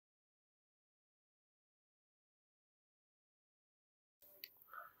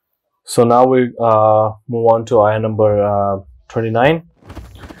So now we move on to ayah number 29.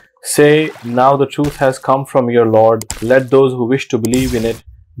 Say, now the truth has come from your Lord. Let those who wish to believe in it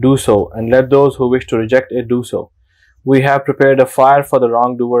do so, and let those who wish to reject it do so. We have prepared a fire for the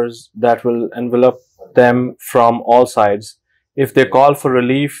wrongdoers that will envelop them from all sides. If they call for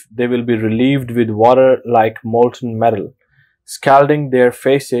relief, they will be relieved with water like molten metal, scalding their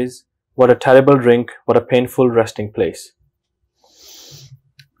faces. What a terrible drink, what a painful resting place.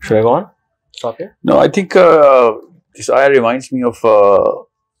 Should I go on? Stop here? No, I think this ayah reminds me of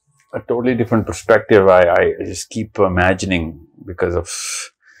a totally different perspective. I just keep imagining because of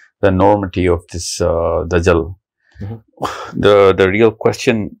the enormity of this Dajjal. The real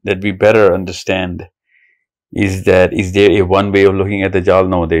question that we better understand is that, is there a one way of looking at Dajjal?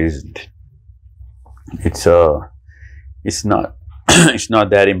 No, there isn't. It's not it's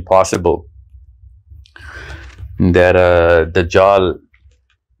not that impossible that Dajjal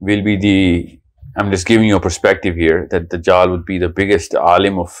will be the, I'm just giving you a perspective here, that Dajjal would be the biggest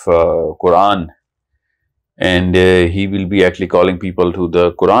alim of Quran, and he will be actually calling people to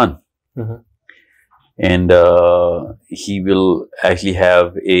the Quran. And he will actually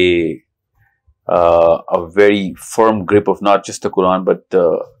have a very firm grip of not just the Quran, but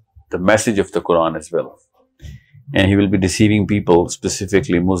the message of the Quran as well. And he will be deceiving people,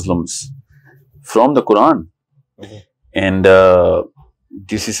 specifically Muslims, from the Quran. And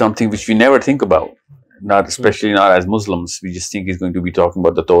this is something which we never think about, not especially not as Muslims. We just think he's going to be talking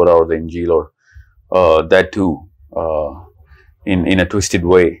about the Torah or the Injil or that too, in a twisted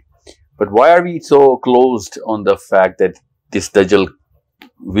way. But why are we so closed on the fact that this Dajjal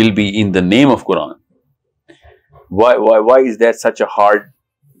will be in the name of Quran? Why is that such a hard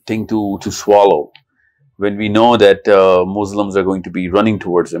thing to swallow, when we know that Muslims are going to be running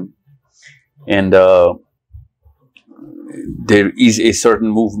towards him, and there is a certain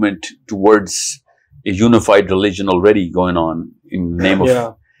movement towards a unified religion already going on in the name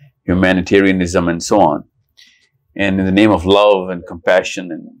of humanitarianism and so on, and in the name of love and compassion,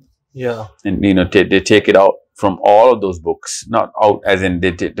 and you know, they take it out from all of those books, not out as in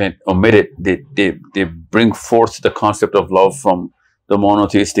they omit it, they bring forth the concept of love from the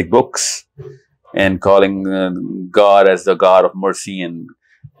monotheistic books, and calling God as the God of mercy and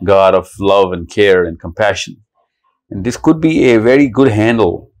God of love and care and compassion. And this could be a very good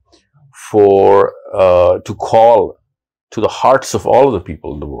handle for to call to the hearts of all of the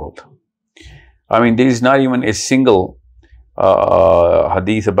people in the world. I mean, there is not even a single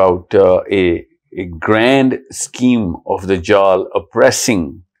hadith about a grand scheme of the Dajjal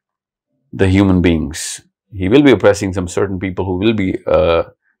oppressing the human beings. He will be oppressing some certain people who will be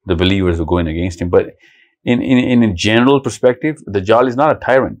the believers who are going against him. But in a general perspective, the Dajjal is not a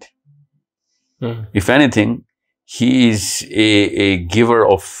tyrant. If anything, he is a giver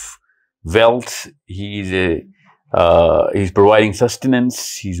of wealth. He is he's providing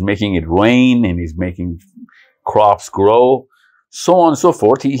sustenance. He's making it rain, and he's making crops grow, so on and so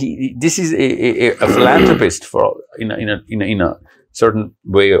forth. This is a philanthropist for in a certain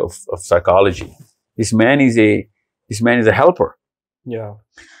way of psychology. This man is a helper. Yeah.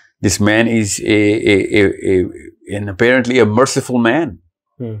 This man is an apparently a merciful man.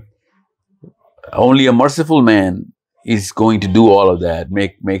 Only a merciful man is going to do all of that.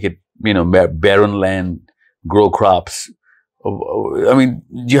 Make it, you know, barren land grow crops. I mean,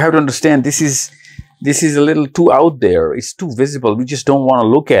 you have to understand, this is a little too out there. It's too visible. We just don't want to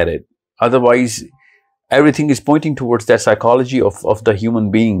look at it. Otherwise, everything is pointing towards that psychology of the human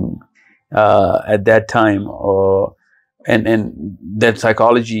being at that time. And that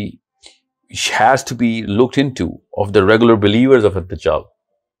psychology has to be looked into, of the regular believers of Ad-Dajjal.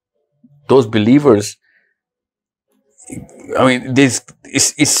 Those believers, I mean,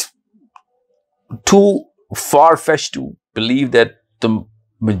 it's too far-fetched to believe that the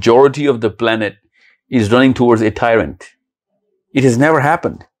majority of the planet is running towards a tyrant. It has never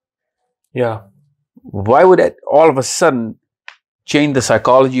happened. Yeah. Why would that all of a sudden change the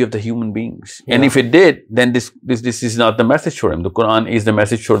psychology of the human beings? And if it did, then this is not the message for him. The Quran is the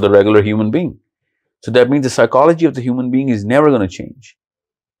message for the regular human being. So that means the psychology of the human being is never going to change,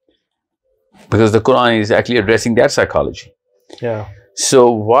 because the Quran is actually addressing that psychology. Yeah. So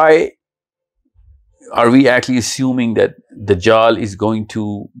why are we actually assuming that Dajjal is going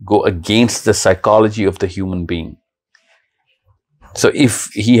to go against the psychology of the human being? So if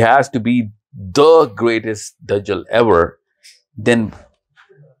he has to be the greatest Dajjal ever, then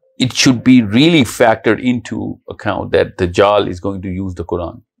it should be really factored into account that Dajjal is going to use the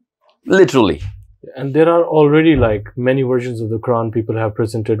Quran. Literally. And there are already like many versions of the Quran people have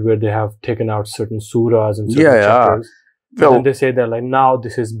presented where they have taken out certain surahs and certain chapters. Well, then they say that like now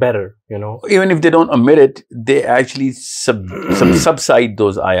this is better, you know. Even if they don't omit it, they actually subside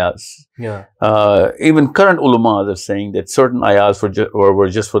those ayahs. Yeah. Even current ulamas are saying that certain ayahs were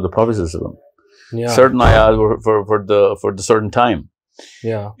just for the Prophet ﷺ. Yeah. Certain ayahs were for the certain time.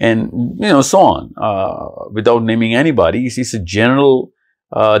 Yeah. And so on. Without naming anybody, it's a general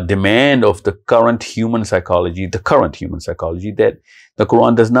demand of the current human psychology, that the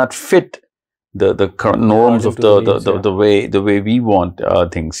Quran does not fit the current norms of the way we want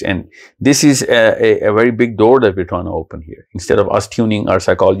things. And this is a very big door that we're trying to open here. Instead of us tuning our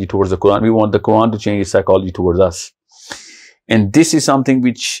psychology towards the Quran, we want the Quran to change its psychology towards us. And this is something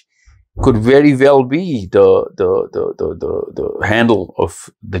which could very well be the handle of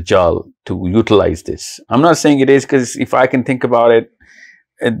Dajjal to utilize this. I'm not saying it is, because if I can think about it,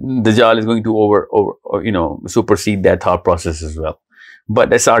 Dajjal is going to supersede that thought process as well.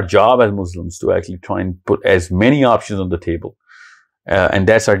 But that's our job as Muslims, to actually try and put as many options on the table. And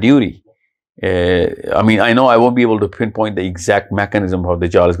that's our duty. I mean, I know I won't be able to pinpoint the exact mechanism of how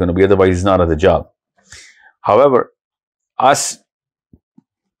Dajjal is going to be, otherwise it's not a Dajjal. However, us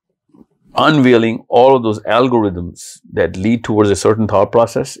unveiling all of those algorithms that lead towards a certain thought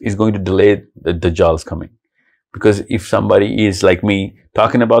process is going to delay the Dajjal's coming. Because if somebody is like me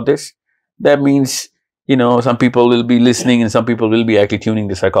talking about this, that means, some people will be listening and some people will be actually tuning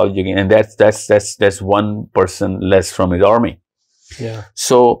the psychology again. And that's one person less from his army. Yeah.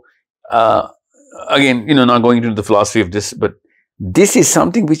 So, again, not going into the philosophy of this, but this is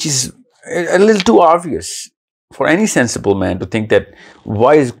something which is a little too obvious for any sensible man to think that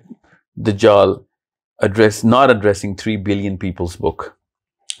why is Dajjal not addressing 3 billion people's book?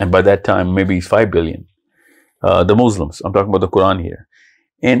 And by that time, maybe 5 billion. The Muslims, I'm talking about the Quran here.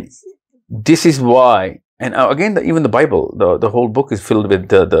 And this is why, and again, even the Bible, the whole book is filled with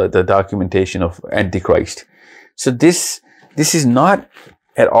the documentation of Antichrist. So this is not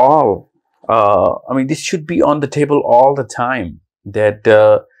at all, I mean, this should be on the table all the time, that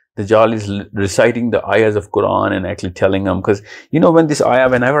Dajjal is reciting the ayahs of Quran and actually telling them, because,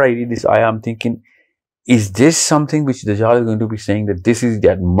 whenever I read this ayah, I'm thinking, is this something which Dajjal is going to be saying, that this is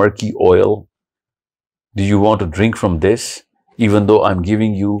that murky oil? Do you want to drink from this, even though I'm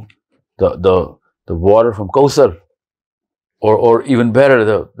giving you the water from Kausar, or even better,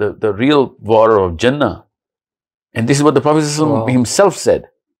 the real water of Jannah? And this is what the Prophet himself said,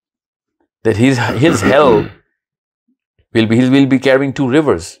 that his hell will be carrying 2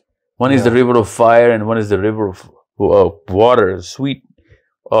 rivers. One is the river of fire, and one is the river of water, sweet.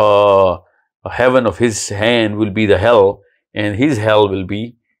 Heaven of his hand will be the hell, and his hell will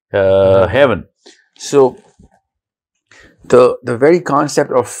be heaven. So the very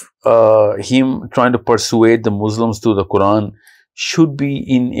concept of him trying to persuade the Muslims to the Quran should be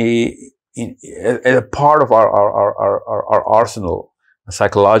in a part of our arsenal, a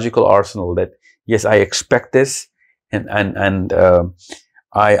psychological arsenal, that yes, I expect this, and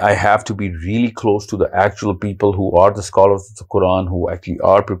I have to be really close to the actual people who are the scholars of the Quran, who actually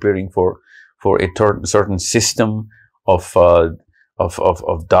are preparing for a certain system of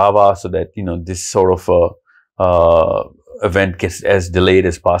dawah, so that this sort of event gets as delayed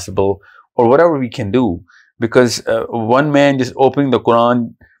as possible, or whatever we can do. Because one man just opening the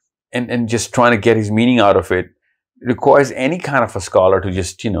Quran and just trying to get his meaning out of it requires any kind of a scholar to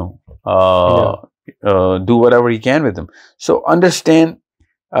just do whatever he can with them. So understand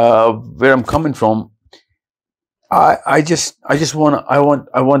where I'm coming from. I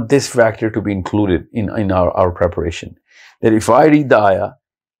want this factor to be included in our preparation. That if I read the ayah,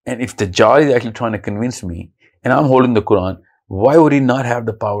 and if the Dajjal is actually trying to convince me, and I'm holding the Quran, why would he not have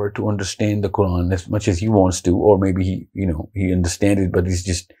the power to understand the Quran as much as he wants to? Or maybe he understands it, but he's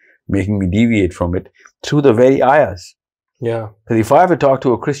just making me deviate from it through the very ayahs. Yeah. Because if I have to talk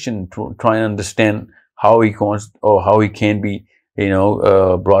to a Christian to try and understand how he wants, or how he can be,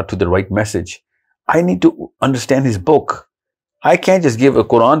 brought to the right message, I need to understand his book. I can't just give a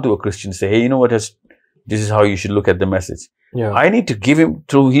Quran to a Christian and say, hey, this is how you should look at the message. Yeah. I need to give him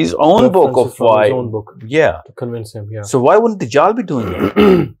through his own book of why. His own book. Yeah. To convince him. Yeah. So why wouldn't Dajjal be doing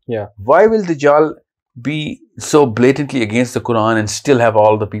that? Yeah. Why will Dajjal be so blatantly against the Quran and still have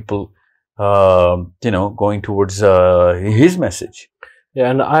all the people, going towards his message? Yeah,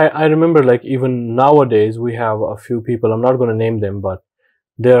 and I remember, like, even nowadays we have a few people, I'm not going to name them, but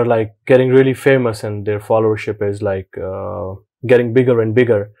they're like getting really famous, and their followership is like getting bigger and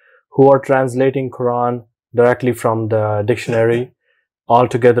bigger, who are translating Quran directly from the dictionary,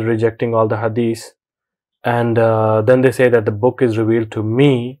 altogether rejecting all the hadith. And then they say that the book is revealed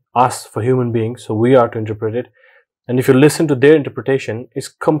to us, for human beings, so we are to interpret it. And if you listen to their interpretation, it's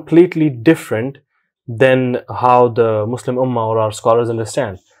completely different than how the Muslim Ummah or our scholars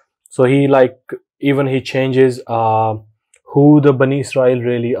understand. So he he changes who the Bani Israel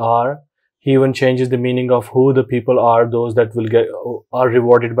really are. He even changes the meaning of who the people are, those that are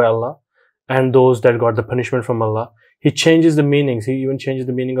rewarded by Allah, and those that got the punishment from Allah. He changes the meanings. He even changes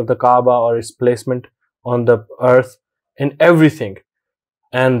the meaning of the Kaaba or its placement on the earth and everything.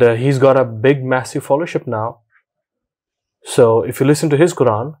 And he's got a big, massive followership now. So if you listen to his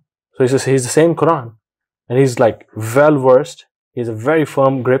Quran, so he's the same Quran, and he's like well versed. He has a very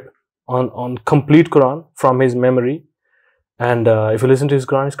firm grip on complete Quran from his memory. And if you listen to his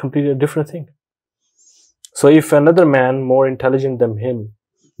Quran, it's completely a different thing. So if another man more intelligent than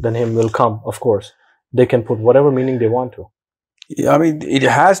him will come, of course, they can put whatever meaning they want to. Yeah, I mean, it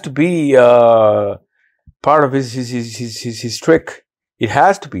has to be part of his trick. It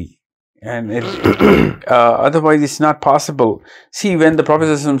has to be. And otherwise it's not possible. See, when the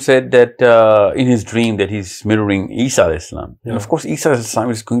Prophet said that in his dream that he's mirroring Isa alayhi salam, and of course Isa alayhi salam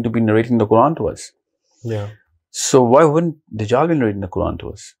is going to be narrating the Quran to us. Yeah. So why wouldn't Dajjal be narrating the Quran to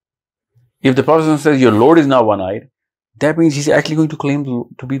us? If the Prophet says your Lord is now one-eyed, that means he's actually going to claim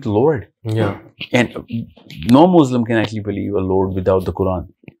to be the Lord. Yeah. And no Muslim can actually believe a Lord without the Quran.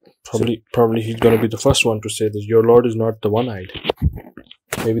 Probably he's going to be the first one to say that your Lord is not the one-eyed.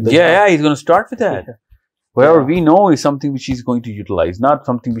 Maybe yeah, he's going to start with that. Whatever we know is something which he's going to utilize, not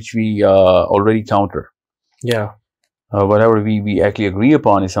something which we already counter. Yeah. Whatever we actually agree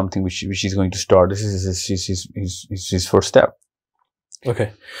upon is something which he's going to start. This is his first step.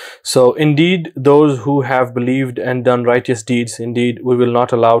 Okay. So indeed, those who have believed and done righteous deeds, indeed, we will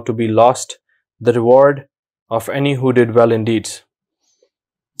not allow to be lost the reward of any who did well in deeds.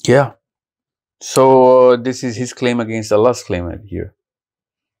 Yeah. So this is his claim against Allah's claim here.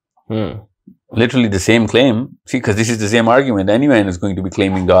 Literally the same claim. See, because this is the same argument anyone who's going to be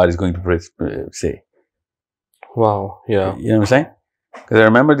claiming God is going to say. Wow. Yeah. You know what I'm saying? Because I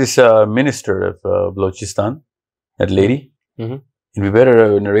remember this minister of Balochistan, that lady. And we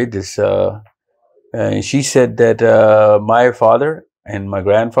better narrate this. She said that my father and my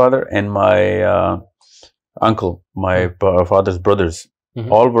grandfather and my uncle, my father's brothers,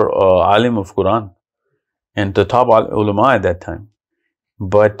 all were alim of Quran and the top ulama at that time.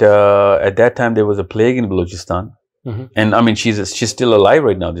 But at that time there was a plague in Balochistan. And I mean, she's still alive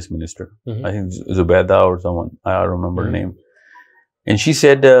right now, this minister. I think Zubaida or someone, I don't remember her name. And she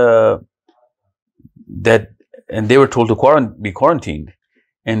said that, and they were told to be quarantined.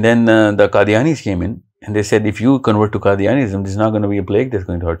 And then the Qadianis came in and they said, if you convert to Qadianism, there's not going to be a plague that's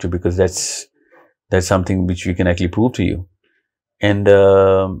going to hurt you, because that's something which we can actually prove to you. And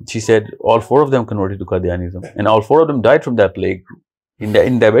she said all 4 of them converted to Qadianism, and all 4 of them died from that plague, in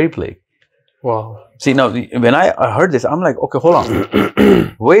that very plague. Wow. See, now when I heard this, I'm like, okay, hold on.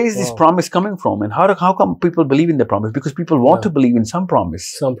 Where is this promise coming from? And how come people believe in the promise? Because people want to believe in some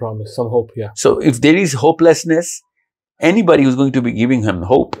promise. Some promise, some hope, yeah. So if there is hopelessness, anybody who's going to be giving him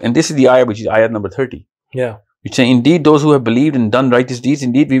hope, and this is the ayah, which is ayah number 30. Yeah. Which say, indeed, those who have believed and done righteous deeds,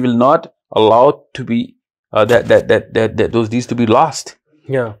 indeed, we will not allow to be those deeds to be lost.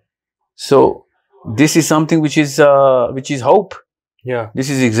 Yeah. So this is something which is hope. Yeah. This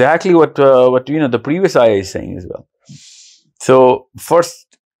is exactly what the previous ayah is saying as well. So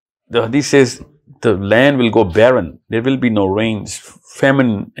first, the hadith says the land will go barren. There will be no rains.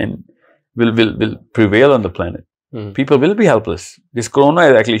 Famine and will prevail on the planet. People will be helpless. This corona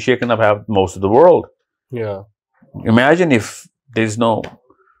has actually shaken up most of the world. Yeah. Imagine if there's no,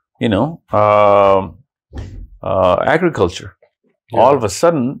 agriculture. All of a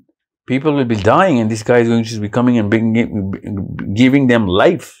sudden, people will be dying, and this guy is going to be coming and giving them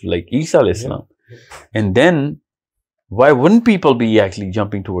life, like Isa alayhi salam. And then, why wouldn't people be actually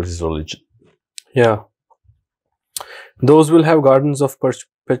jumping towards his religion? Yeah. Those will have gardens of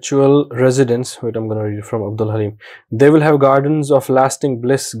perpetual residence. Wait, I'm going to read it from Abdul Halim. They will have gardens of lasting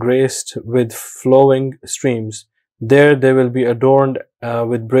bliss graced with flowing streams. There they will be adorned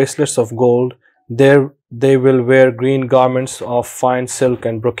with bracelets of gold. There they will wear green garments of fine silk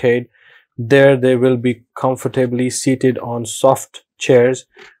and brocade. There they will be comfortably seated on soft chairs.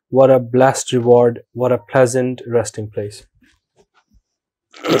 What a blessed reward, what a pleasant resting place.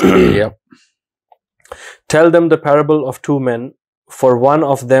 Yep. Tell them the parable of 2 men. For one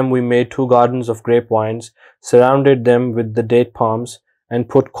of them we made 2 gardens of grapevines, surrounded them with the date palms, and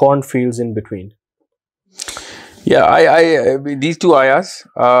put cornfields in between. Yeah, I these 2 ayahs.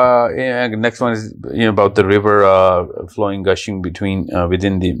 Next one is about the river flowing, gushing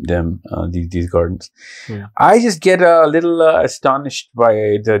within these gardens. I just get a little astonished by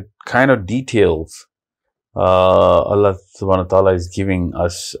the kind of details Allah subhanahu wa ta'ala is giving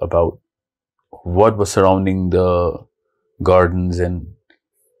us about what was surrounding the gardens and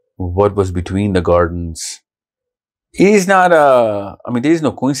what was between the gardens. It is not a, I mean, there is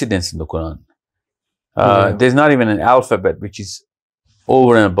no coincidence in the Quran. There's not even an alphabet which is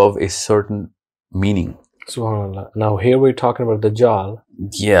over and above a certain meaning. Subhanallah. Now here we're talking about the Dajjal.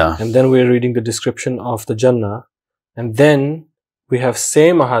 Yeah. And then we're reading the description of the Jannah. And then we have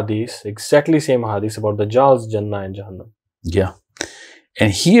same ahadith, exactly same ahadith about the Dajjal's Jannah and Jahannam. Yeah.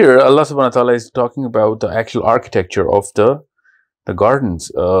 And here Allah subhanahu wa ta'ala is talking about the actual architecture of the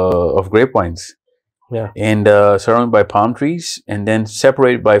gardens of grapevines. Yeah. And surrounded by palm trees, and then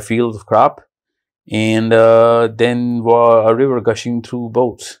separated by fields of crop, and then a river gushing through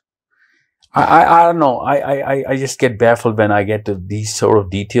boats. I don't know. I just get baffled when I get to these sort of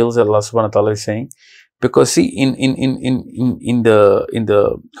details that Allah subhanahu wa ta'ala is saying. Because see, in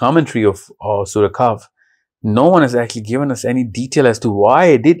the commentary of Surah Al-Kahf, no one has actually given us any detail as to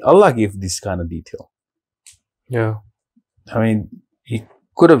why did Allah give this kind of detail. Yeah. I mean, he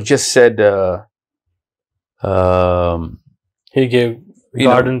could have just said he gave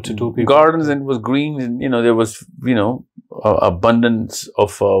garden to two people. Gardens, and it was green, and there was abundance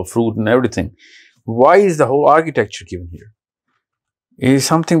of fruit and everything. Why is the whole architecture given here? It is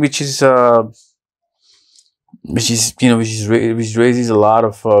something which raises a lot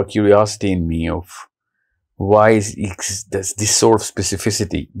of curiosity in me of why is this sort of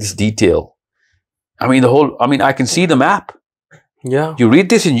specificity, this detail. I mean, I can see the map. Yeah. You read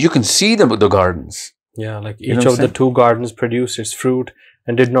this and you can see the gardens. Yeah, like each of the two gardens produced its fruit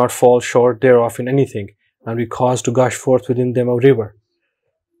and did not fall short thereof in anything, and we caused to gush forth within them a river.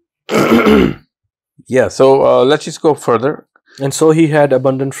 Yeah, so let's just go further. And so he had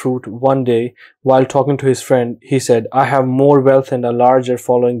abundant fruit. One day, while talking to his friend, he said, I have more wealth and a larger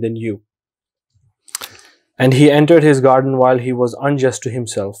following than you. And he entered his garden while he was unjust to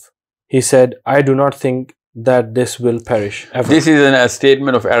himself. He said, I do not think that this will perish ever. This is a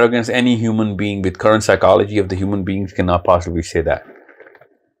statement of arrogance. Any human being with current psychology of the human beings cannot possibly say that.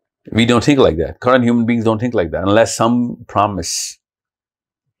 We don't think like that. Current human beings don't think like that unless some promise.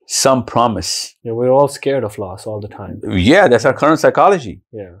 Yeah, we're all scared of loss all the time. Yeah, that's our current psychology.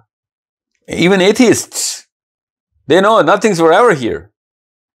 Yeah. Even atheists, they know nothing's forever here.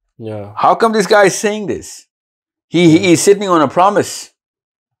 Yeah. How come this guy is saying this? He is sitting on a promise.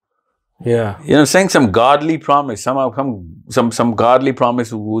 Yeah. Saying some godly promise, some godly promise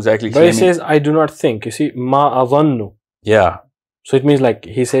who's actually claiming. But he says, I do not think. You see, ma avannu. Yeah. So it means like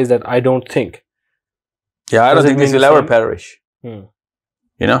he says that I don't think. Yeah, I don't think this will ever perish.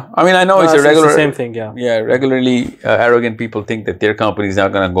 I mean, I know it's a regular... It's the same thing, yeah. Yeah, regularly arrogant people think that their company is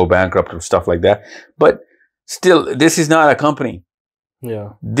not going to go bankrupt or stuff like that. But still, this is not a company.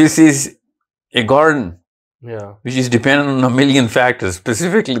 Yeah. This is a garden. Yeah. Which is dependent on a million factors,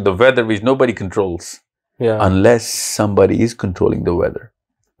 specifically the weather, which nobody controls. Yeah. Unless somebody is controlling the weather.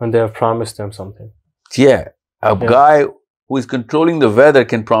 And they have promised them something. Yeah. A guy who is controlling the weather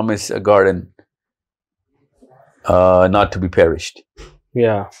can promise a garden not to be perished.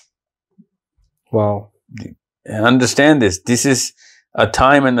 Yeah. Wow. And understand this. This is a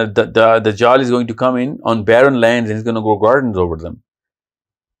time and the Dajjal is going to come in on barren lands and he's going to grow gardens over them.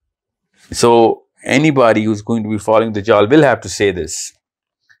 So anybody who's going to be following the Dajjal will have to say this.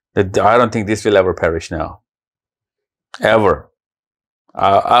 That I don't think this will ever perish now. Ever.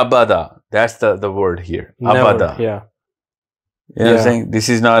 Abada. That's the word here. Abada. Never. Yeah. You know what I'm saying? This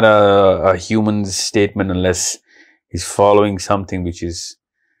is not a human statement unless he's following something which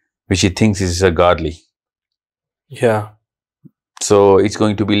he thinks is godly. Yeah. So it's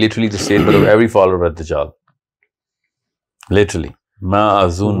going to be literally the statement of every follower of Dajjal. Literally.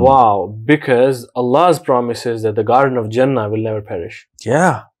 Ma'azun. Wow. Because Allah's promise is that the garden of Jannah will never perish.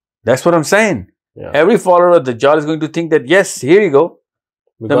 Yeah. That's what I'm saying. Yeah. Every follower of Dajjal is going to think that, yes, here you go.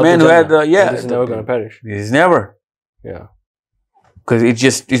 The man who had the, this is never going to perish. It is never. Yeah. Because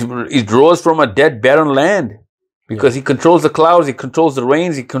it rose from a dead, barren land. Because he controls the clouds, he controls the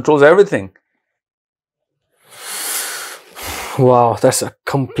rains, he controls everything. Wow, that's a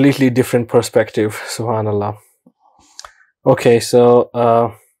completely different perspective. Subhanallah. Okay, so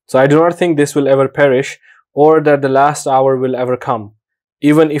I do not think this will ever perish, or that the last hour will ever come.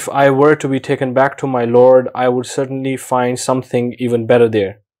 Even if I were to be taken back to my Lord, I would certainly find something even better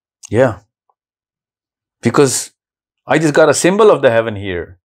there. Yeah. Because I just got a symbol of the heaven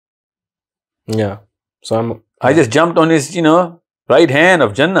here. Yeah. So I just jumped on his, right hand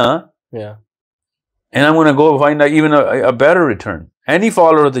of Jannah. Yeah. And I'm going to go find even a better return. Any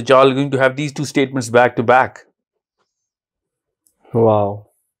follower of the Dajjal is going to have these two statements back to back.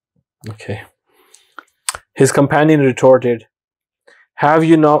 Wow. Okay. His companion retorted, Have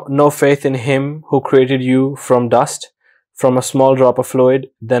you no faith in him who created you from dust, from a small drop of fluid,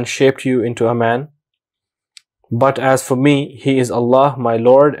 then shaped you into a man? But as for me, he is Allah, my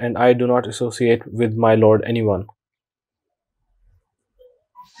Lord, and I do not associate with my Lord anyone.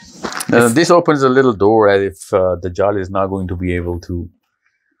 This opens a little door as if Dajjal is not going to be able to,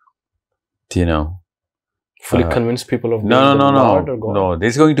 you know, fully convince people of no. Lord or God? No,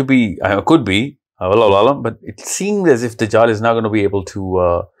 there's going to be, could be, but it seems as if Dajjal is not going to be able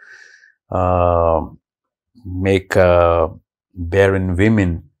to make barren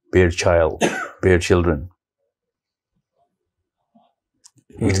women bear children.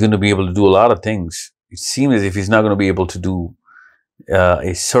 He's going to be able to do a lot of things. It seems as if he's not going to be able to do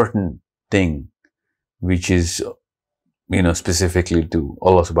a certain thing, which is, you know, specifically to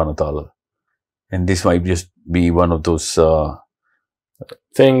Allah subhanahu wa ta'ala. And this might just be one of those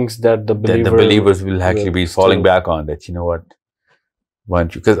things that the believers will actually be falling back on, that, you know what, why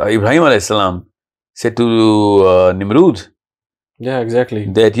don't you? Because Ibrahim alayhi salam said to Nimrud, yeah, exactly,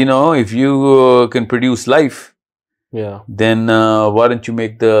 that, you know, if you can produce life, yeah, then why don't you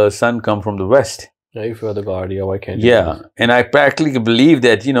make the sun come from the west? Yeah, if you're the God, yeah, why can't you? Yeah, and I practically believe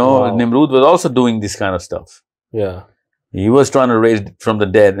that, you know, wow, Nimrud was also doing this kind of stuff. Yeah. He was trying to raise from the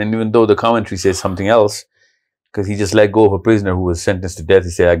dead, and even though the commentary says something else, because he just let go of a prisoner who was sentenced to death, he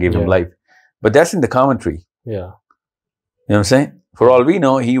said, I gave him life. But that's in the commentary. Yeah. You know what I'm saying? For all we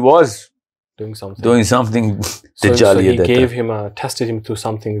know, he was doing something. So he gave him tested him through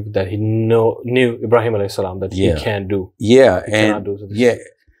something that he knew Ibrahim alayhi salam that he can't do. Yeah,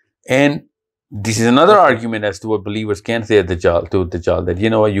 and this is another argument as to what believers can say to Dajjal, that, you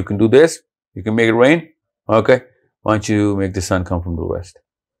know what, you can do this, you can make it rain, okay, why don't you make the sun come from the west?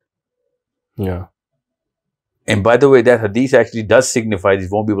 Yeah. And by the way, that hadith actually does signify he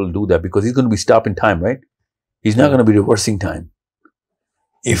won't be able to do that, because he's going to be stopping time, right? He's not going to be reversing time.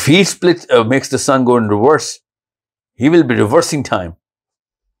 If he makes the sun go in reverse, he will be reversing time.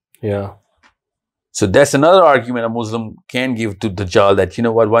 Yeah. So that's another argument a Muslim can give to Dajjal, that, you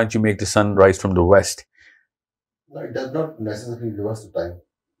know what, why don't you make the sun rise from the west? No, it does not necessarily reverse the time.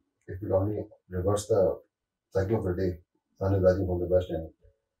 It will only reverse the cycle of the day. Sun is rising from the west end.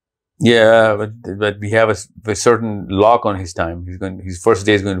 Yeah, but we have a certain lock on his time. His first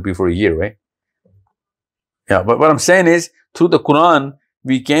day is going to be for a year, right? Yeah, but what I'm saying is, through the Quran,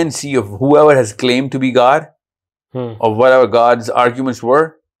 we can see of whoever has claimed to be God, or whatever God's arguments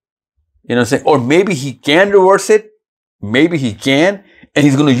were, you know what I'm saying? Or maybe he can reverse it, maybe he can, and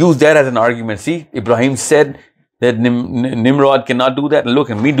he's going to use that as an argument. See, Ibrahim said that Nimrod cannot do that.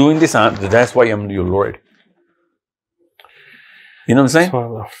 Look at me doing this, that's why I'm your Lord. You know what I'm saying?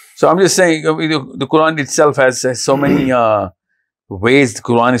 So I'm just saying, the Quran itself has so many ways the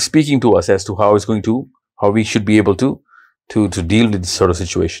Quran is speaking to us as to how we should be able to deal with this sort of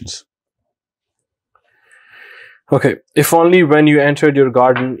situations. Okay, if only when you entered your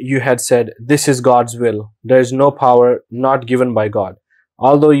garden you had said, this is God's will. There is no power not given by God.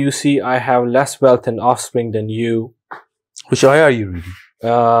 Although you see I have less wealth and offspring than you. Which ayah are you reading?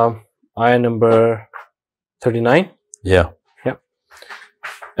 Ayah number 39. Yeah.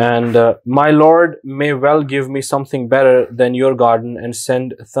 And my Lord may well give me something better than your garden and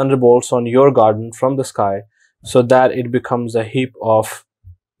send thunderbolts on your garden from the sky, so that it becomes a heap of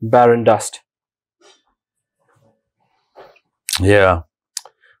barren dust. Yeah.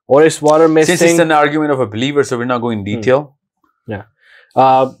 Or its water may Since sink. It's an argument of a believer, so we're not going in detail. Yeah.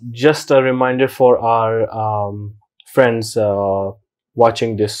 Just a reminder for our friends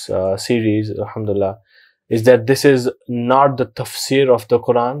watching this series, alhamdulillah, is that this is not the tafsir of the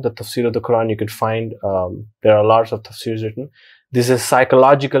Quran. The tafsir of the Quran you could find, there are lots of tafsirs written. This is a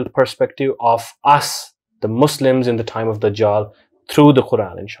psychological perspective of us, the Muslims in the time of Dajjal, through the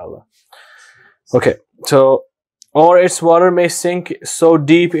Quran, inshallah. Okay, so, or its water may sink so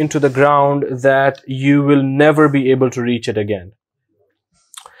deep into the ground that you will never be able to reach it again.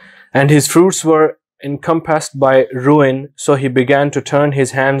 And his fruits were encompassed by ruin, so he began to turn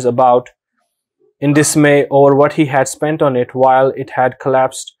his hands about in dismay over what he had spent on it, while it had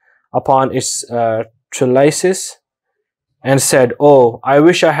collapsed upon its trellises, and said, oh, I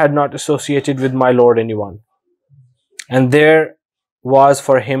wish I had not associated with my Lord anyone. And there was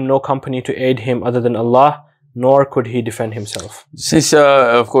for him no company to aid him other than Allah, nor could he defend himself. Since,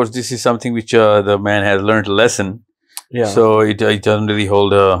 of course, this is something which the man has learned a lesson, so it doesn't really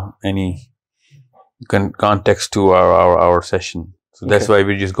hold any context to our session. So that's why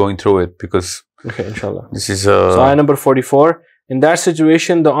we're just going through it, because inshallah. This is so ayah number 44. In that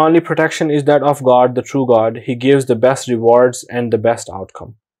situation, the only protection is that of God, the true God. He gives the best rewards and the best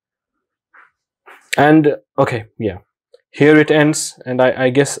outcome. And Here it ends, and I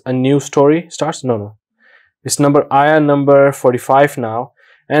guess a new story starts. No. It's ayah number 45 now.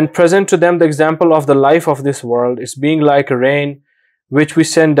 And present to them the example of the life of this world is being like a rain which we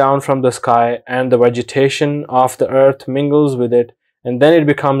send down from the sky, and the vegetation of the earth mingles with it, and then it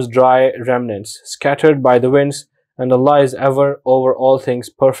becomes dry remnants, scattered by the winds, and Allah is ever over all things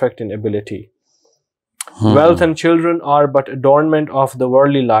perfect in ability. Wealth and children are but adornment of the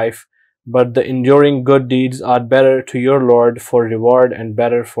worldly life, but the enduring good deeds are better to your Lord for reward and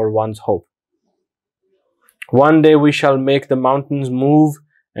better for one's hope. One day we shall make the mountains move,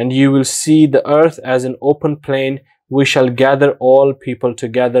 and you will see the earth as an open plain. We shall gather all people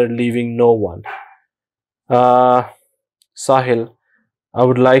together, leaving no one. Sahil, I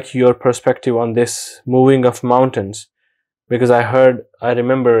would like your perspective on this moving of mountains, because I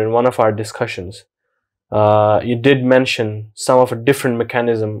remember in one of our discussions, you did mention some of a different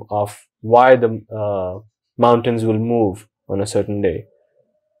mechanism of why the mountains will move on a certain day.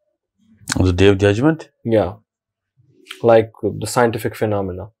 On the Day of Judgment? Yeah. Like the scientific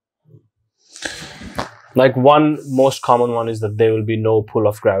phenomena. Like one most common one is that there will be no pull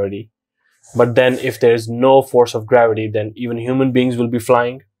of gravity. But then if there is no force of gravity, then even human beings will be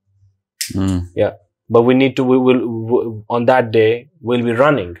flying. Yeah. But we will on that day, we'll be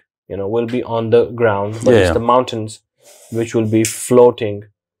running. We'll be on the ground. But it's the mountains which will be floating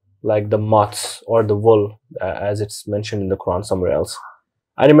like the moths or the wool, as it's mentioned in the Quran somewhere else.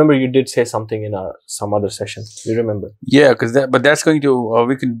 I remember you did say something in some other session. Do you remember? Yeah, but that's going to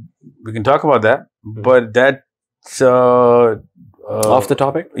we can talk about that. But that's off the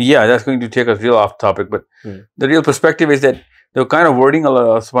topic. Yeah, that's going to take us real off topic. But the real perspective is that the kind of wording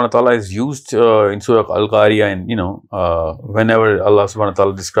Allah Subhanahu wa Taala is used in Surah Al-Kahf, and whenever Allah Subhanahu wa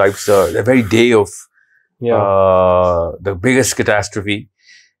Taala describes the very day of the biggest catastrophe,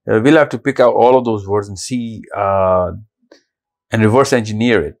 we'll have to pick out all of those words and see. And reverse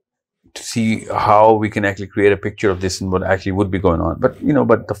engineer it to see how we can actually create a picture of this and what actually would be going on. But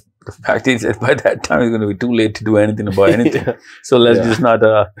the fact is that by that time it's going to be too late to do anything about anything. So let's just not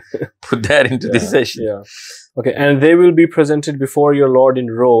put that into this session. Yeah. Okay. And they will be presented before your Lord in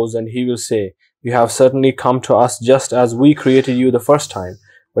rows, and he will say, "You have certainly come to us just as we created you the first time,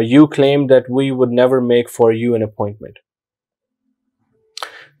 but you claimed that we would never make for you an appointment.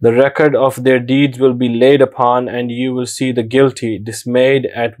 The record of their deeds will be laid upon, and you will see the guilty dismayed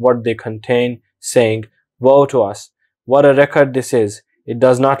at what they contain, saying, Woe to us! What a record this is! It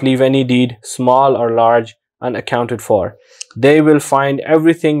does not leave any deed, small or large, unaccounted for. They will find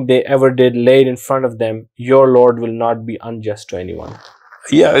everything they ever did laid in front of them. Your Lord will not be unjust to anyone."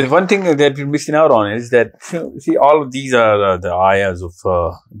 Yeah, one thing that we're missing out on is that, see, all of these are the ayahs of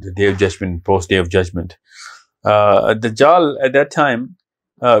the Day of Judgment, post-Day of Judgment. Dajjal at that time,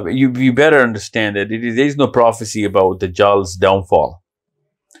 you better understand that there is no prophecy about Dajjal's downfall.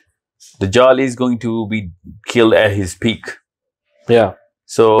 Dajjal is going to be killed at his peak. Yeah.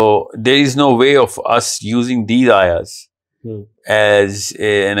 So there is no way of us using these ayahs as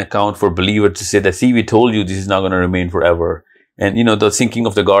an account for believers to say that, see, we told you this is not going to remain forever. And, the sinking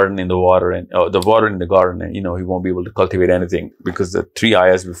of the garden in the water, and the water in the garden, and, he won't be able to cultivate anything, because the 3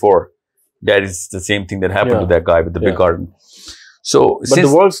 ayahs before, that is the same thing that happened to that guy with the big garden. So, but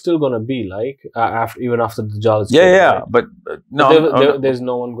the world's still gonna be like even after the Dajjal is killed, right? But no, there's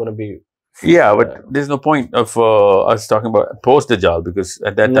no one gonna be. Yeah, but there's no point of us talking about post Dajjal, because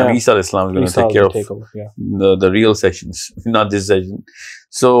at that time Isa al-Islam is going to take care of the real sessions, not this session.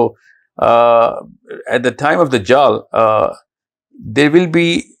 So at the time of Dajjal, there will be.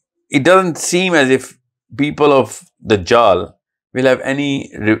 It doesn't seem as if people of Dajjal will have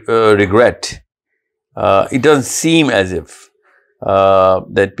any regret. It doesn't seem as if.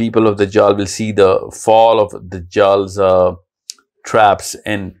 That people of Dajjal will see the fall of Dajjal's traps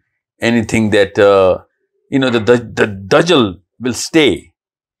and anything that the Dajjal will stay.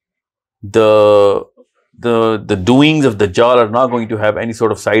 The doings of Dajjal are not going to have any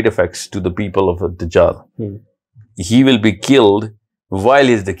sort of side effects to the people of Dajjal. He will be killed while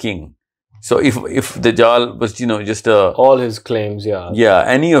he's the king. So if Dajjal was just all his claims,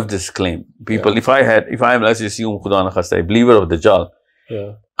 any of this claim, people, if I am, let's assume, Khuda na khasta, a believer of Dajjal,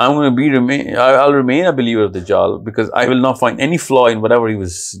 I'm going to I'll remain a believer of Dajjal, because I will not find any flaw in whatever he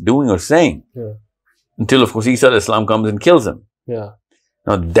was doing or saying, until, of course, Isa al-Islam comes and kills him.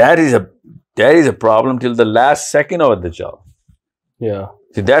 Now that is a problem till the last second of Dajjal.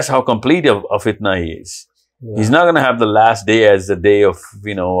 So that's how complete of fitna he is. He's not going to have the last day as the day of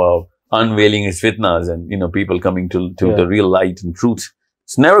unveiling his fitnas and people coming to the real light and truth.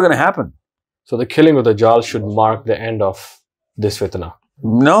 It's never going to happen. So the killing of Dajjal should mark the end of this fitna.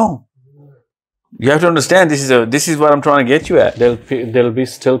 No. You have to understand, this is what I'm trying to get you at. There'll be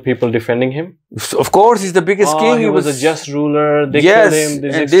still people defending him. Of course, he's the biggest king. He was a just ruler. They yes, killed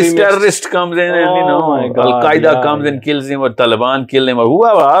him. And this terrorist comes in, and Al-Qaeda comes and kills him, or Taliban kill him, or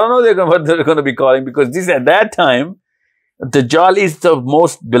whoever. I don't know what they're going to be calling, because this at that time, Dajjal is the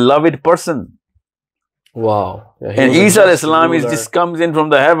most beloved person. Wow. Yeah, and Isa al-Islam just comes in from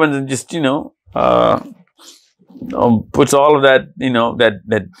the heavens and just puts all of that,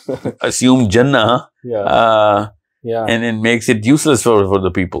 that assumed Jannah, and then makes it useless for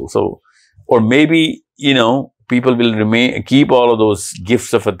the people. So, or maybe, people will keep all of those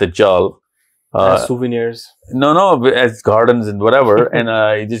gifts of Ad-Dajjal. As souvenirs. No, as gardens and whatever. And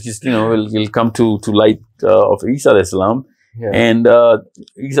will come to light of Isa al-Islam. Yeah. And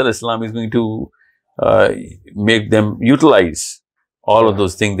Isa al-Islam is going to make them utilize all of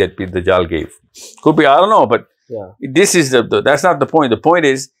those things that Dajjal gave. Could be, I don't know, but this is that's not the point. The point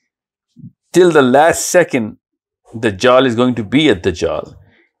is, till the last second, Dajjal is going to be at Dajjal.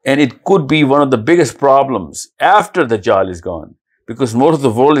 And it could be one of the biggest problems after Dajjal is gone, because most of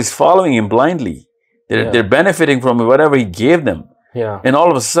the world is following him blindly. They're benefiting from whatever he gave them. Yeah. And all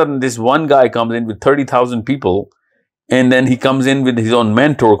of a sudden, this one guy comes in with 30,000 people, and then he comes in with his own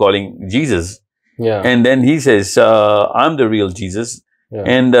mentor calling Jesus. Yeah. And then he says, I'm the real Jesus. Yeah.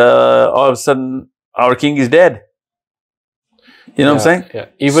 And all of a sudden, our king is dead. You know what I'm saying? Yeah.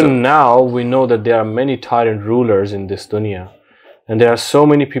 Even now, we know that there are many tyrant rulers in this dunya. And there are so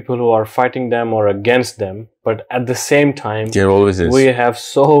many people who are fighting them or against them. But at the same time, there always is. We have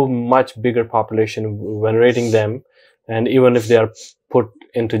so much bigger population venerating them. And even if they are put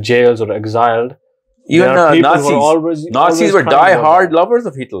into jails or exiled, even Nazis were die-hard lovers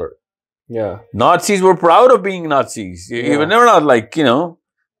of Hitler. Yeah. Nazis were proud of being Nazis. They were not like,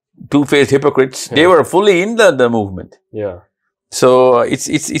 two-faced hypocrites. They were fully in the movement. Yeah. So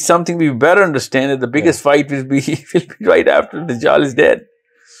it's something we better understand, that the biggest fight will be right after Dajjal is dead.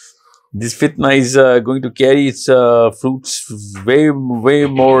 This fitna is going to carry its fruits way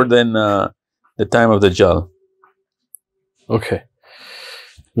more than the time of Dajjal. Okay.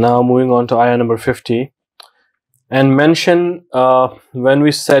 Now moving on to ayah number 50. And mention when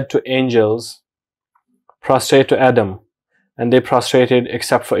we said to angels, prostrate to Adam, and they prostrated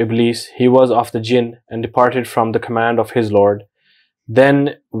except for Iblis. He was of the jinn and departed from the command of his Lord.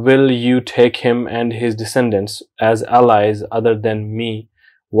 Then will you take him and his descendants as allies other than me,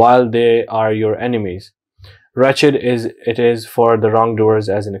 while they are your enemies? Wretched it is for the wrongdoers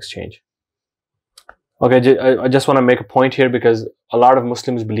as an exchange. Okay, I just want to make a point here, because a lot of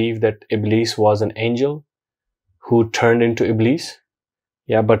Muslims believe that Iblis was an angel who turned into Iblis.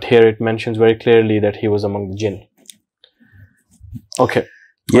 Yeah, but here it mentions very clearly that he was among the jinn. Okay.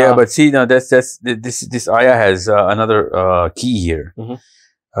 Yeah, but see, now this ayah has another key here.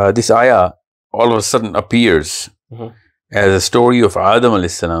 This ayah all of a sudden appears as a story of Adam alayhi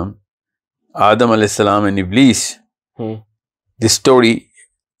salam. Adam alayhi salam and Iblis. This story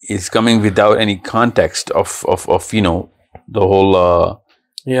is coming without any context of the whole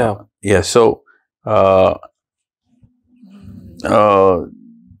so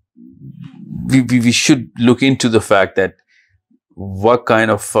we should look into the fact that what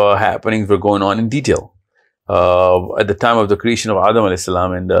kind of happenings were going on in detail at the time of the creation of Adam alayhi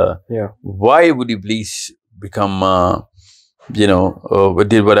salam, and why would Iblis become do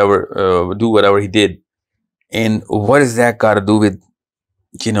whatever he did, and what is that got to do with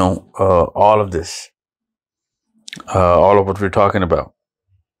all of this, all of what we're talking about?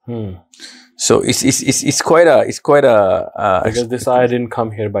 So it's quite a because this ayah didn't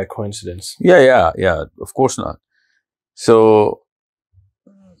come here by coincidence. Yeah, of course not. So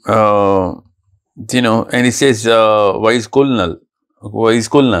and it says wais kulna,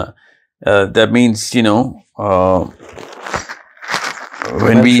 that means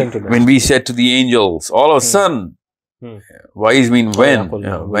when we said to the angels, all of a sudden, wise mean when,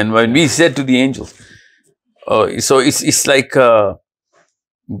 when we said to the angels, so it's like all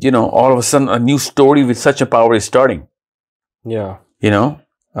of a sudden a new story with such a power is starting. So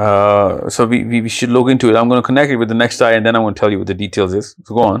we should look into it. I'm going to connect it with the next ayah, and then I'm going to tell you what the details is.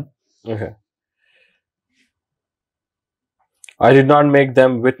 So go on. Okay. I did not make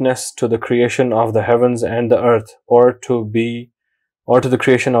them witness to the creation of the heavens and the earth, or to the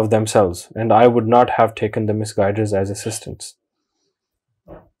creation of themselves, and I would not have taken the misguiders as assistants.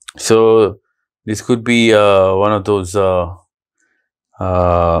 So this could be one of those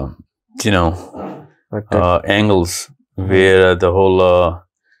angles where the whole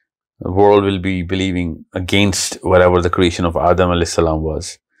world will be believing against whatever the creation of Adam alayhi salam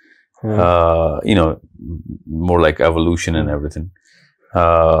was. More like evolution and everything.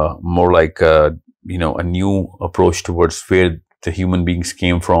 more like you know, a new approach towards where the human beings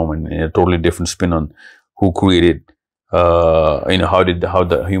came from, and a totally different spin on who created, you know, how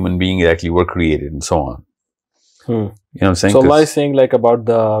the human beings actually were created, and so on. You know what I'm saying? So Allah is saying, like, about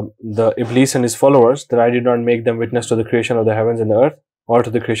the Iblis and his followers, that I did not make them witness to the creation of the heavens and the earth, or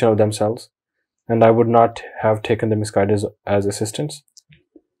to the creation of themselves, and I would not have taken the misguided as assistants.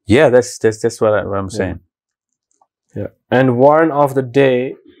 Yeah, that's what I'm saying. Yeah. And warn of the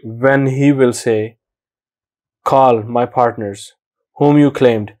day when he will say, call my partners, whom you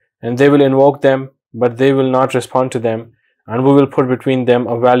claimed, and they will invoke them, but they will not respond to them, and we will put between them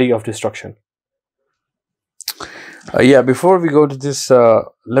a valley of destruction. Yeah, before we go to this,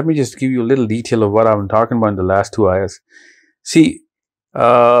 let me just give you a little detail of what I'm talking about in the last two ayahs. See,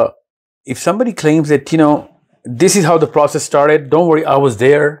 if somebody claims that, you know, this is how the process started, don't worry, I was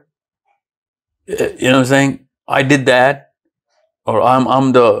there. You know what I'm saying? I did that. Or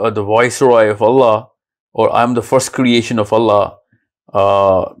I'm the viceroy of Allah. Or I'm the first creation of Allah.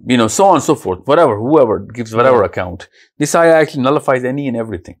 You know, so on and so forth. Whatever, whoever gives whatever account. This ayah actually nullifies any and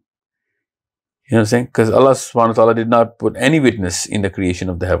everything. You know what I'm saying? Because Allah subhanahu wa ta'ala did not put any witness in the creation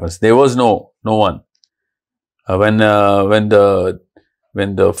of the heavens. There was no one. When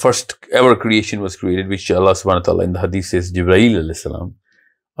the first ever creation was created, which Allah subhanahu wa ta'ala in the hadith says, Jibreel alayhi salam,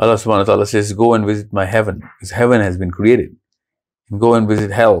 Allah subhanahu wa ta'ala says, go and visit my heaven. His heaven has been created. Go and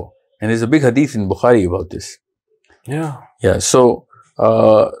visit hell. And there's a big hadith in Bukhari about this. Yeah. Yeah. So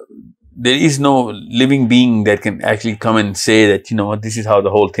there is no living being that can actually come and say that, you know, this is how the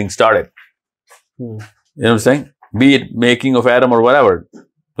whole thing started. You know what I'm saying? Be it making of Adam or whatever.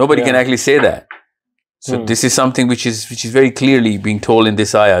 Nobody can actually say that. So this is something which is very clearly being told in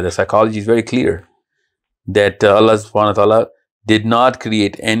this ayah. The psychology is very clear that Allah subhanahu wa ta'ala did not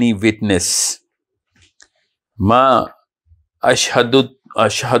create any witness. Ma ashhadutum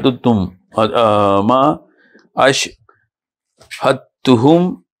ma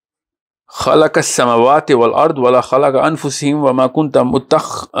ashhadtuhum خلق السماوات والأرض ولا خلق أنفسهم وما كنت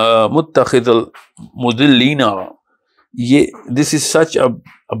متخذ المضلين. This is such a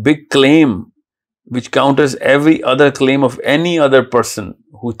big claim which counters every other claim of any other person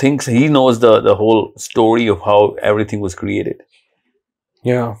who thinks he knows the whole story of how everything was created.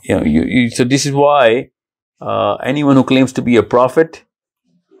 Yeah. You know, so this is why anyone who claims to be a prophet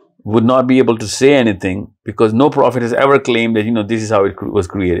would not be able to say anything, because no prophet has ever claimed that, you know, this is how it was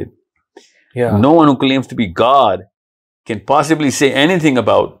created. Yeah. No one who claims to be God can possibly say anything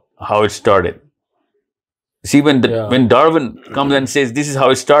about how it started. See, when Darwin comes and says this is how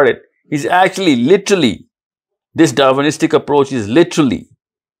it started, he's actually literally, this Darwinistic approach is literally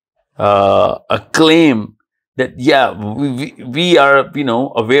a claim that, yeah, we are, you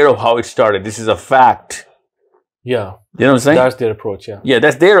know, aware of how it started. This is a fact. Yeah. You know what I'm saying? That's their approach, yeah. Yeah,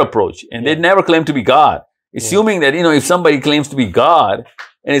 that's their approach. And they never claim to be God. Assuming that, you know, if somebody claims to be God,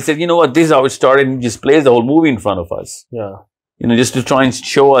 and he said, you know what, this is how it started, and he just plays the whole movie in front of us. Yeah. You know, just to try and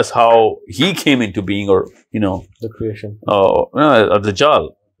show us how he came into being, or, you know, the creation.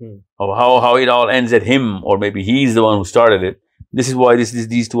 Ad-Dajjal. Of how it all ends at him, or maybe he's the one who started it. This is why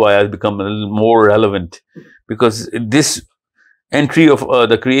these two ayahs become a little more relevant, because this entry of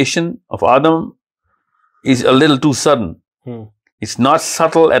the creation of Adam is a little too sudden. It's not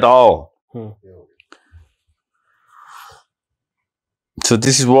subtle at all. So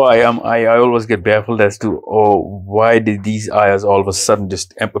this is why I always get baffled as to, why did these ayahs all of a sudden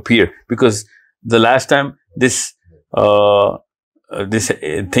just appear? Because the last time this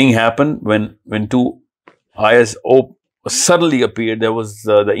thing happened, when two ayahs suddenly appeared, there was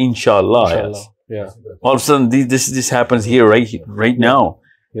the inshallah ayahs. Yeah. All of a sudden this happens here right now.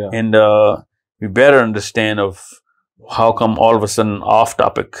 Yeah. And we better understand of how come all of a sudden off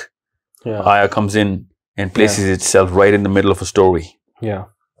topic ayah comes in and places itself right in the middle of a story. Yeah.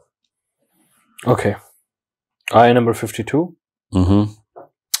 Okay. Ayah number 52.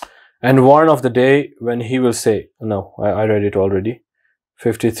 And warn of the day when he will say, no, I read it already.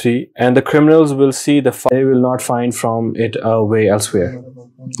 53. And the criminals will see the fire, they will not find from it a way elsewhere.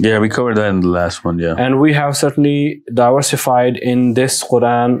 Yeah, we covered that in the last one, yeah. And we have certainly diversified in this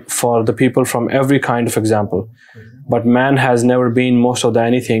Quran for the people from every kind of example. But man has never been most of the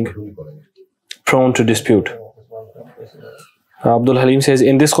anything prone to dispute. Abdul Halim says,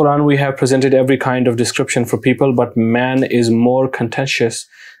 in this Quran we have presented every kind of description for people, but man is more contentious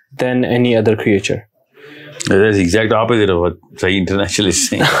than any other creature. That's the exact opposite of what Sahih International is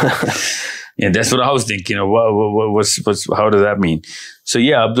saying. Yeah, that's what I was thinking. You know, how does that mean? So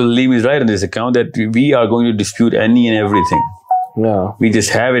yeah, Abdul Halim is right on this account that we are going to dispute any and everything. Yeah. We just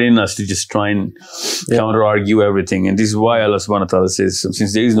have it in us to just try and counter-argue everything. And this is why Allah subhanahu wa ta'ala says,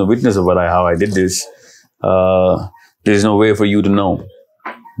 since there is no witness of how I did this, there is no way for you to know.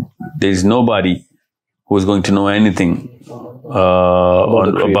 There is nobody who is going to know anything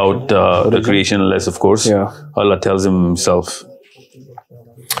about the creation unless, of course, Allah tells him himself.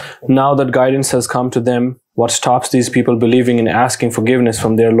 Now that guidance has come to them, what stops these people believing in asking forgiveness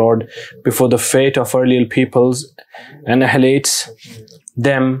from their Lord before the fate of earlier peoples annihilates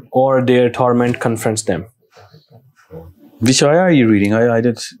them or their torment confronts them? Which ayah are you reading? I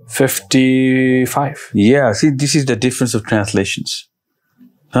did 55. Yeah, see, this is the difference of translations.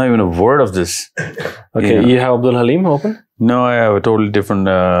 Not even a word of this. Okay, you have Abdul Halim open? No, I have a totally different...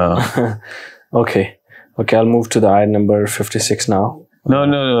 Okay, I'll move to the ayah number 56 now. No,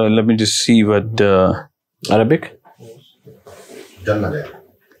 let me just see what... Arabic?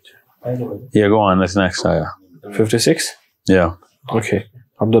 Yeah, go on, that's next ayah. 56? Yeah. Okay,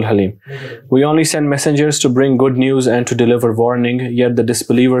 Abdul Halim. We only send messengers to bring good news and to deliver warning, yet the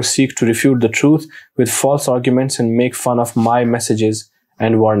disbelievers seek to refute the truth with false arguments and make fun of my messages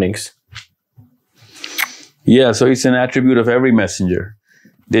and warnings. Yeah, so it's an attribute of every messenger.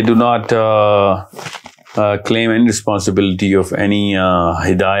 They do not claim any responsibility of any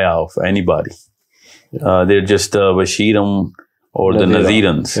hidayah of anybody. They're just Bashiram or the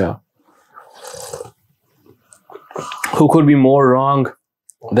Nazirans. Yeah. Who could be more wrong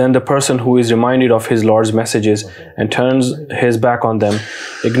than the person who is reminded of his Lord's messages and turns his back on them,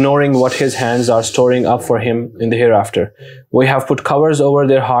 ignoring what his hands are storing up for him in the hereafter? We have put covers over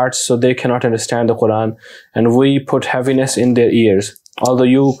their hearts so they cannot understand the Quran, and we put heaviness in their ears. Although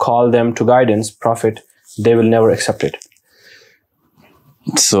you call them to guidance, Prophet, they will never accept it.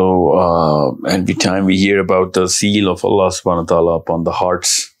 So, every time we hear about the seal of Allah subhanahu wa ta'ala upon the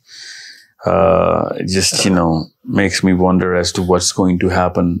hearts, it just, makes me wonder as to what's going to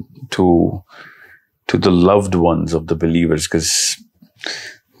happen to the loved ones of the believers, because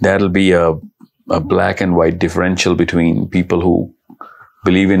that'll be a black and white differential between people who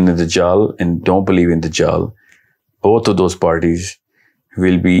believe in the Dajjal and don't believe in the Dajjal. Both of those parties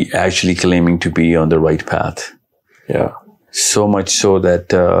will be actually claiming to be on the right path. Yeah. So much so that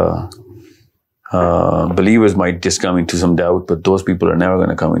believers might just come into some doubt, but those people are never going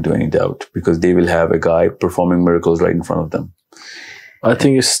to come into any doubt because they will have a guy performing miracles right in front of them. I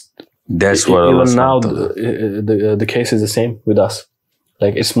think that's what even now the case is the same with us.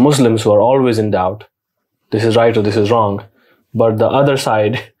 Like, it's Muslims who are always in doubt. This is right or this is wrong. But the other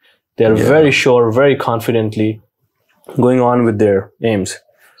side, they are very sure, very confidently going on with their aims.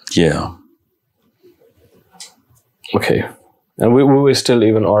 Yeah. Okay. And we were still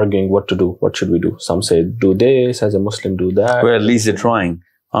even arguing what to do. What should we do? Some say do this, as a Muslim do that. Well, at least they're trying.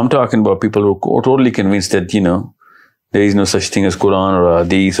 I'm talking about people who are totally convinced that, there is no such thing as Quran or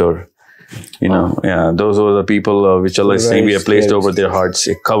Hadith or, those are the people which Allah is saying we have placed over their hearts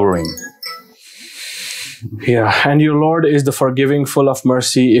a covering. Yeah, and your Lord is the forgiving, full of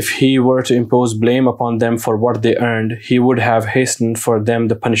mercy. If He were to impose blame upon them for what they earned, He would have hastened for them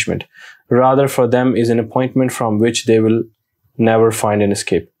the punishment. Rather, for them is an appointment from which they will never find an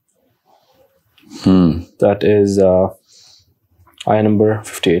escape. That is ayah number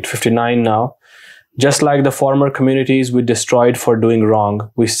 58. 59 now. Just like the former communities we destroyed for doing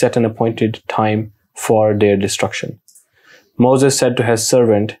wrong, we set an appointed time for their destruction. Moses said to his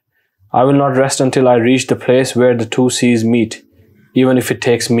servant, I will not rest until I reach the place where the two seas meet, even if it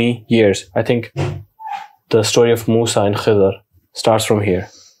takes me years. I think the story of Musa and Khidr starts from here.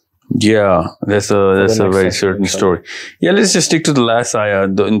 Yeah, that's a very certain story. Yeah, let's just stick to the last ayah.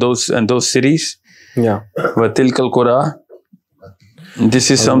 In those cities. Yeah. وَتِلْكَ الْقُرَىٰ.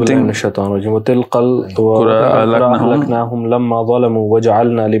 This is something. وَتِلْكَ الْقُرَىٰ أَهْلَكْنَاهُمْ لَمَّا ظَلَمُوا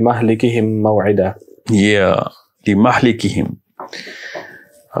وَجَعَلْنَا لِمَهْلِكِهِمْ مَوْعِدًا. Yeah, لِمَهْلِكِهِمْ.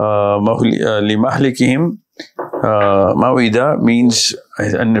 لِمَهْلِكِهِمْ مَوْعِدًا means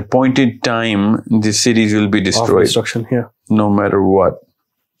an appointed time the cities will be destroyed. Destruction here. No matter what.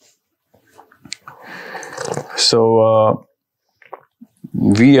 So,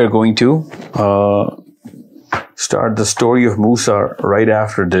 we are going to start the story of Musa right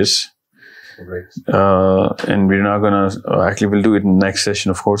after this. And we're not going to, actually we'll do it in the next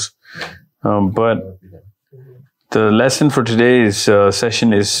session, of course. But the lesson for today's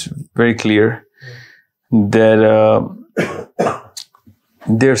session is very clear that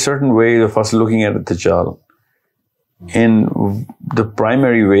there are certain ways of us looking at the Dajjal. And the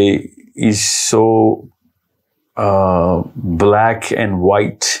primary way is so black and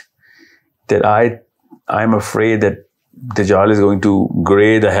white that I'm afraid that Dajjal is going to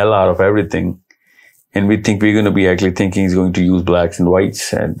gray the hell out of everything And we think we're going to be actually thinking he's going to use blacks and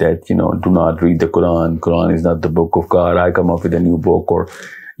whites, and that, do not read the Quran. Quran is not the book of God. I come up with a new book, or,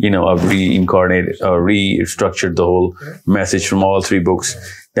 I've reincarnated or restructured the whole message from all 3 books.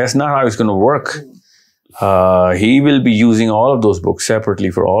 That's not how it's going to work. He will be using all of those books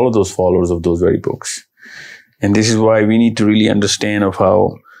separately for all of those followers of those very books. And this is why we need to really understand of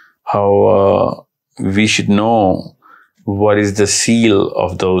how we should know what is the seal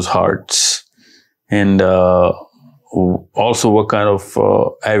of those hearts, and also what kind of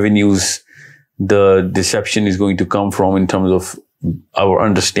avenues the deception is going to come from in terms of our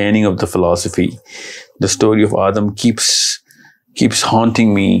understanding of the philosophy. The story of Adam keeps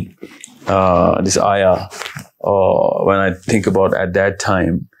haunting me, this ayah, when I think about at that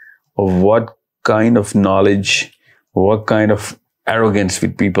time of what kind of knowledge, what kind of arrogance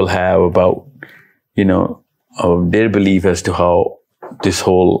would people have about, of their belief as to how this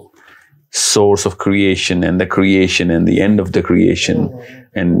whole source of creation and the end of the creation,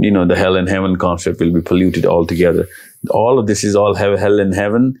 and the hell and heaven concept will be polluted altogether. All of this is all hell and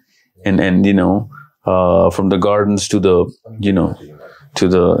heaven, and from the gardens to the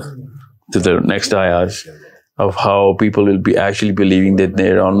to the next ayahs of how people will be actually believing that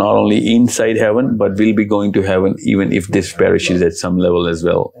they are not only inside heaven, but will be going to heaven even if this perishes at some level as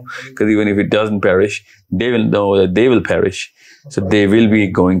well. Because even if it doesn't perish, they will know that they will perish. So they will be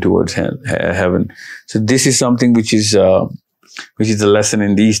going towards heaven. So this is something which is the lesson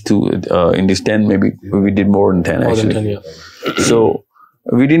in these 10, maybe we did more than 10 actually. More than 10, yeah. So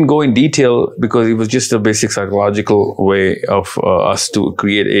we didn't go in detail because it was just a basic psychological way of us to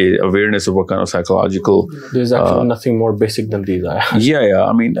create a awareness of what kind of psychological. There's actually nothing more basic than these. Yeah.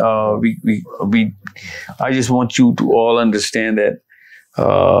 I mean, I just want you to all understand that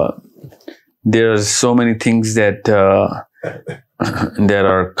there are so many things that that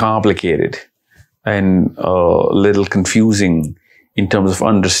are complicated and little confusing in terms of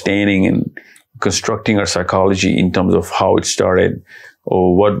understanding and constructing our psychology in terms of how it started,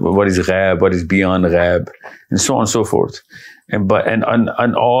 or what is ghaib, what is beyond ghaib, and so on and so forth.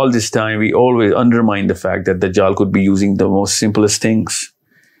 And all this time we always undermine the fact that Dajjal could be using the most simplest things.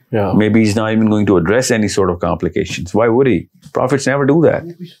 Yeah. Maybe he's not even going to address any sort of complications. Why would he? Prophets never do that.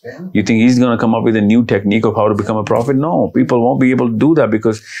 You think he's going to come up with a new technique of how to become a prophet? No, people won't be able to do that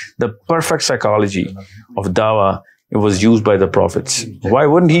because the perfect psychology of dawah, it was used by the prophets. Why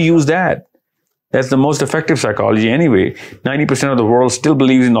wouldn't he use that? That's the most effective psychology anyway. 90% of the world still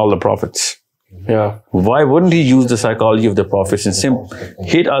believes in all the prophets. Yeah. Why wouldn't he use the psychology of the prophets and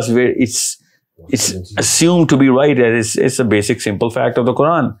hit us where it's assumed to be right? It's a basic, simple fact of the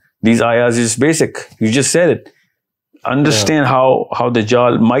Quran. These ayahs is basic. You just said it. Understand how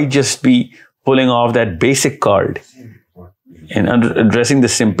Dajjal might just be pulling off that basic card and addressing the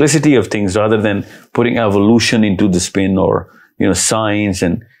simplicity of things rather than putting evolution into the spin, or science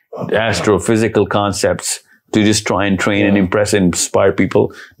and astrophysical concepts to just try and train and impress and inspire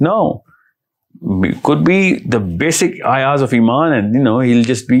people. No. It could be the basic ayahs of Iman, and he'll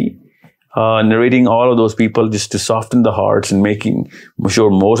just be narrating all of those people just to soften the hearts and making sure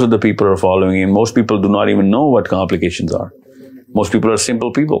most of the people are following, and most people do not even know what complications are. Most people are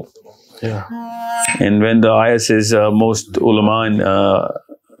simple people. Yeah. And when the ayah says most ulama and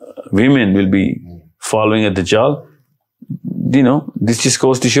women will be following at Dajjal, this just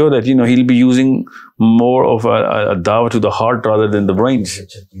goes to show that, he'll be using more of a dawah to the heart rather than the brains.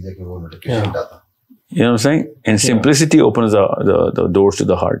 Yeah. You know what I'm saying? And simplicity opens the doors to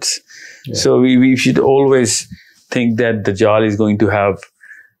the hearts. Yeah. So we should always think that Dajjal is going to have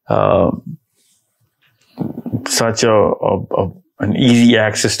such an easy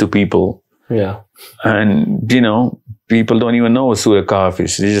access to people. Yeah. And, people don't even know what Surah Al-Kahf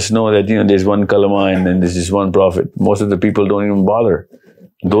is. They just know that, there's one kalama and then there's just one prophet. Most of the people don't even bother.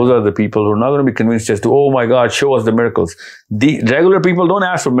 Those are the people who are not going to be convinced as to, oh my God, show us the miracles. The regular people don't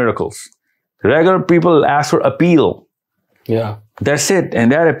ask for miracles. Regular people ask for appeal. Yeah. That's it.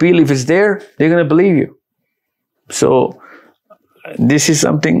 And that appeal, if it's there, they're going to believe you. So this is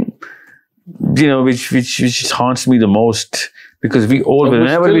something, which haunts me the most. Because we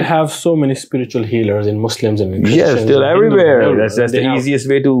still have so many spiritual healers in Muslims and in Christians. Yes, still everywhere. That's the easiest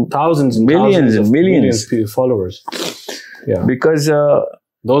way to thousands and millions of followers. Yeah, because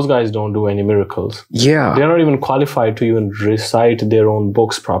those guys don't do any miracles. Yeah, they're not even qualified to even recite their own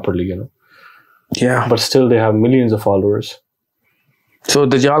books properly. Yeah, but still they have millions of followers. So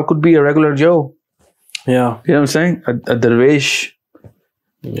Dajjal could be a regular Joe. Yeah, you know what I'm saying? A dervish.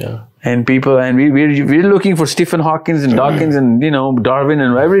 Yeah. And people, and we're looking for Stephen Hawking and Dawkins and Darwin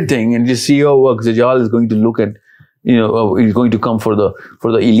and everything, and just see, Dajjal is going to look at he's going to come for the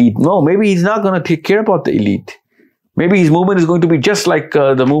elite. No, maybe he's not going to take care about the elite. Maybe his movement is going to be just like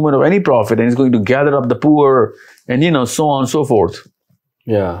the movement of any prophet, and he's going to gather up the poor, and so on and so forth.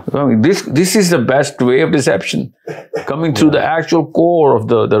 Yeah. I mean, this is the best way of deception, coming through the actual core of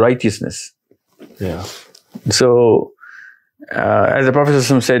the righteousness. Yeah. So, as the Prophet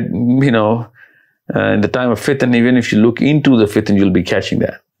said, in the time of fitn, even if you look into the fitn, you'll be catching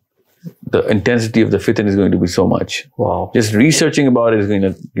that. The intensity of the fitn is going to be so much. Wow. Just researching about it is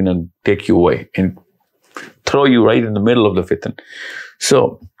going to take you away and throw you right in the middle of the fitn.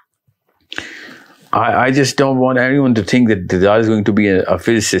 So, I just don't want anyone to think that Dajjal is going to be a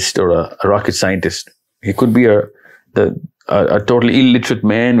physicist or a rocket scientist. He could be a totally illiterate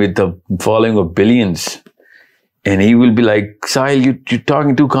man with the following of billions. And he will be like, Sahil, you're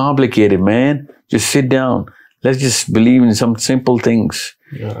talking too complicated, man. Just sit down. Let's just believe in some simple things.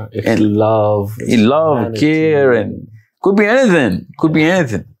 Yeah, it's love, care, and could be anything.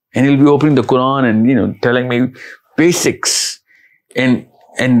 And he'll be opening the Quran and, telling me basics. And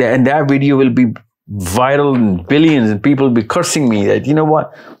that video will be viral in billions, and people will be cursing me that,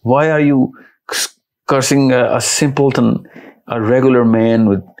 what? Why are you cursing a simpleton, a regular man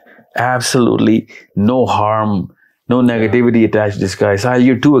with absolutely no harm, no negativity attached to this guy? Sahil,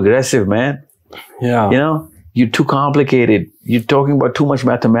 you're too aggressive, man. Yeah. You're too complicated. You're talking about too much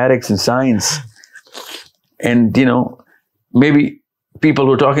mathematics and science. And, maybe people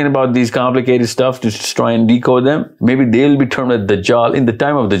who are talking about these complicated stuff to just try and decode them, maybe they'll be termed as Dajjal in the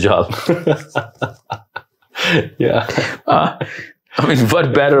time of Dajjal. Yeah. I mean,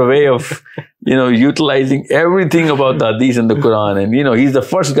 what better way of, utilizing everything about the Hadith and the Quran. And, he's the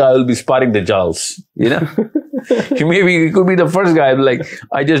first guy who'll be spotting Dajjals, He could be the first guy, like,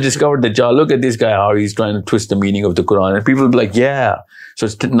 I just discovered Dajjal. Look at this guy, how he's trying to twist the meaning of the Quran. And people will be like, yeah. So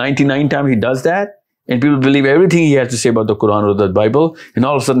it's 99 times he does that. And people believe everything he has to say about the Quran or the Bible. And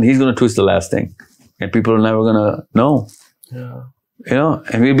all of a sudden, he's going to twist the last thing. And people are never going to know. Yeah.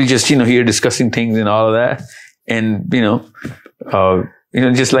 And we'll be just, here discussing things and all of that. And,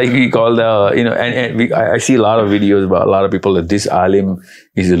 just like we call I see a lot of videos about a lot of people that this alim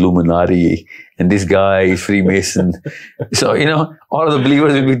is Illuminati and this guy is Freemason. So, all of the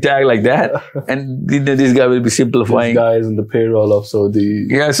believers will be tagged like that. And this guy will be simplifying. This guy is in the payroll of Saudi.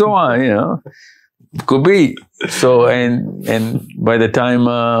 Yeah, so on, Could be. So, and by the time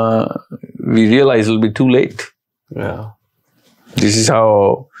we realize, it'll be too late. Yeah. This is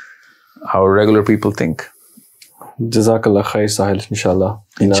how regular people think. Jazakallah khair, Sahil, inshallah.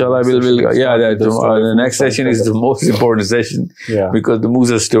 Inshallah, the next session is the most important session. Yeah. Because the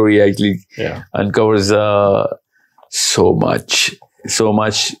Musa story actually uncovers so much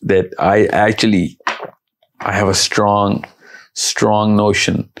that I have a strong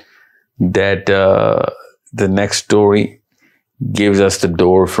notion that the next story gives us the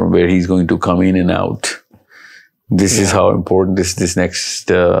door from where he's going to come in and out. This is how important this next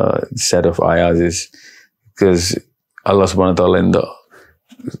set of ayahs is, because Allah subhanahu wa ta'ala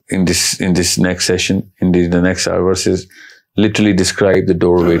in this next session, in the next verses, literally describe the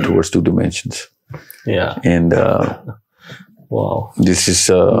doorway towards two dimensions. Yeah. And wow. This is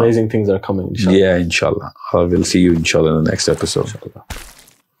amazing things are coming, inshallah. Yeah, inshallah. I will see you inshallah in the next episode. Inshallah.